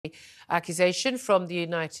the accusation from the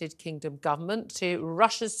United Kingdom government to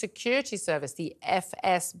Russia's security service, the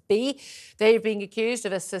FSB. They're being accused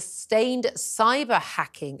of a sustained cyber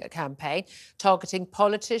hacking campaign targeting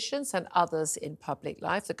politicians and others in public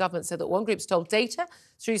life. The government said that one group stole data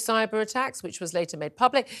through cyber attacks, which was later made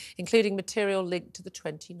public, including material linked to the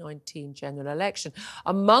 2019 general election.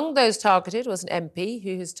 Among those targeted was an MP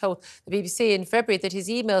who has told the BBC in February that his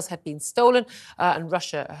emails had been stolen, and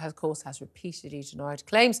Russia, of course, has repeatedly denied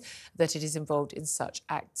claims that it is involved in such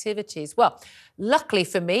activities. Well, luckily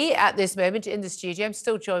for me, at this moment in the studio, I'm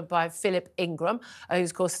still joined by Philip Ingram, who,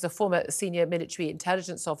 of course, is a former senior military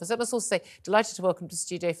intelligence officer. I must also say, delighted to welcome to the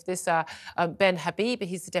studio for this Ben Habib.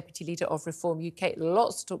 He's the deputy leader of Reform UK.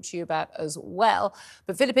 Lots to talk to you about as well.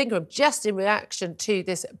 But Philip Ingram, just in reaction to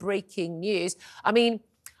this breaking news, I mean,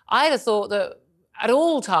 I'd have thought that at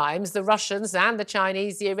all times the Russians and the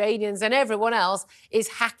Chinese, the Iranians and everyone else is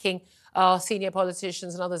hacking our senior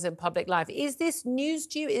politicians and others in public life. Is this news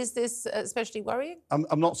to you? Is this especially worrying?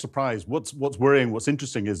 I'm not surprised. What's worrying, what's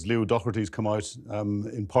interesting is Leo Doherty's come out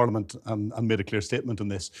in Parliament and made a clear statement on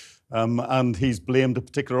this. And he's blamed a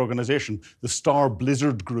particular organisation, the Star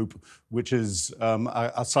Blizzard Group, which is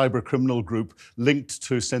a cyber criminal group linked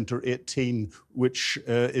to Centre 18, which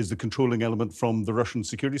is the controlling element from the Russian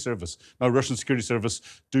security service. Now, Russian security service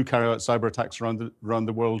do carry out cyber attacks around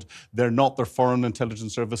the world. They're not their foreign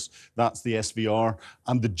intelligence service. That's the SVR.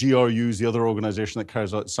 And the GRU is the other organisation that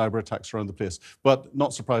carries out cyber attacks around the place. But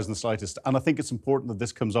not surprised in the slightest. And I think it's important that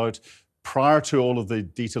this comes out prior to all of the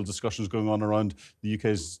detailed discussions going on around the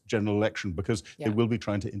UK's general election, because they will be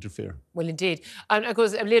trying to interfere. Well, indeed. And, of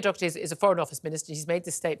course, Leo Doherty is a Foreign Office Minister. He's made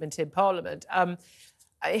this statement in Parliament.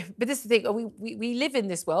 But this is the thing, we live in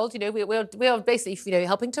this world, you know, we are basically, you know,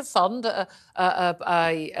 helping to fund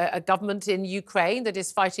a government in Ukraine that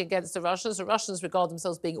is fighting against the Russians. The Russians regard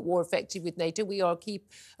themselves being at war effective with NATO. We are a key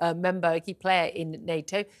member, a key player in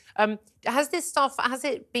NATO. Has this stuff, has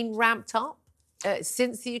it been ramped up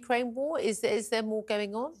since the Ukraine war? Is there more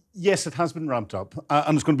going on? Yes, it has been ramped up,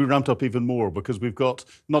 and it's going to be ramped up even more, because we've got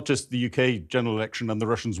not just the UK general election, and the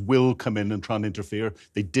Russians will come in and try and interfere.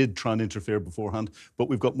 They did try and interfere beforehand, but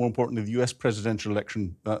we've got, more importantly, the US presidential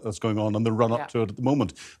election that's going on and the run-up to it at the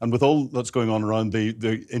moment. And with all that's going on around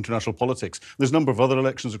the international politics, there's a number of other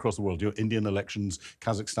elections across the world, you know, Indian elections,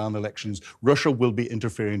 Kazakhstan elections. Russia will be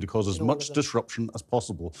interfering to cause as much disruption as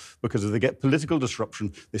possible, because if they get political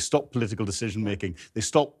disruption, they stop political decision-making, they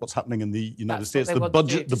stop what's happening in the United States. The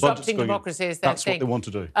budget's going democracy is that's thing. What they want to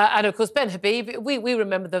do. And of course, Ben Habib, we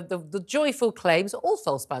remember the joyful claims, all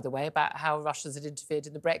false by the way, about how Russians had interfered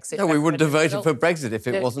in the Brexit. No, we wouldn't have voted for Brexit if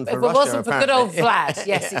it wasn't for Russia. If it wasn't for good old Vlad,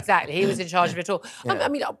 yes, exactly. He was in charge of it all. I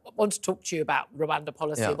mean, I want to talk to you about Rwanda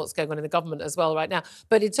policy and what's going on in the government as well right now.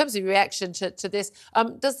 But in terms of your reaction to this,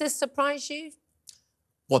 does this surprise you?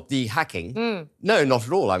 What, the hacking? No, not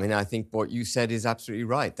at all. I mean, I think what you said is absolutely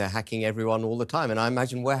right. They're hacking everyone all the time. And I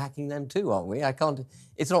imagine we're hacking them too, aren't we?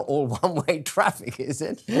 It's not all one-way traffic, is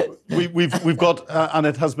it? We've got, and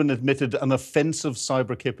it has been admitted, an offensive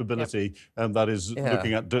cyber capability that is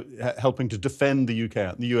looking at helping to defend the UK.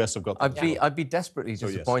 And the US have got that. I'd be desperately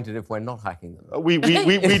disappointed if we're not hacking them. We do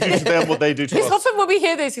to them what they do to us. It's often when we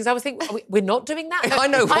hear those things, I was thinking, we're not doing that? I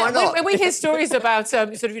know, why not? When we hear stories about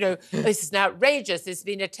sort of, you know, this is now outrageous, there's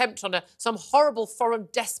been an attempt on some horrible foreign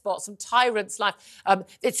despot, some tyrant's life.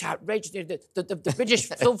 It's outrageous. The British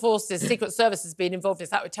Film Forces, Secret Service has been involved in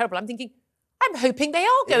this. That was terrible. I'm thinking, I'm hoping they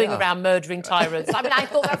are going around murdering tyrants. I mean, I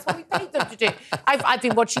thought that's what we paid them to do. I've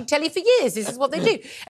been watching telly for years. This is what they do.